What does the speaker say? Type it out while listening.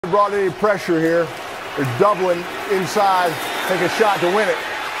brought any pressure here. They're doubling inside, take a shot to win it.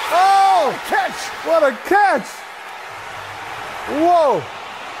 Oh, catch! What a catch! Whoa!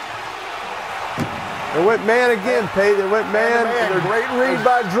 They went man again, Peyton. They went man. Great read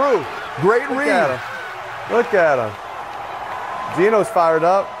by Drew. Great read. Look at him. Gino's fired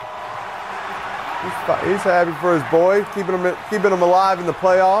up. He's happy for his boy, keeping him alive in the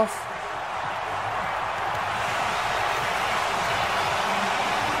playoffs.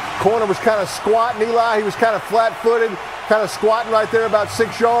 Corner was kind of squatting, Eli. He was kind of flat-footed, kind of squatting right there about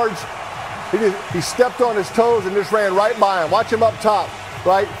 6 yards. He stepped on his toes and just ran right by him. Watch him up top,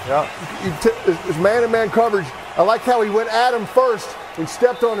 right? Yeah. His man-to-man coverage. I like how he went at him first and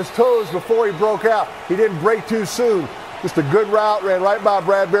stepped on his toes before he broke out. He didn't break too soon. Just a good route, ran right by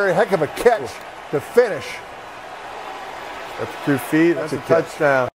Bradbury. Heck of a catch to finish. That's 2 feet. That's a touchdown.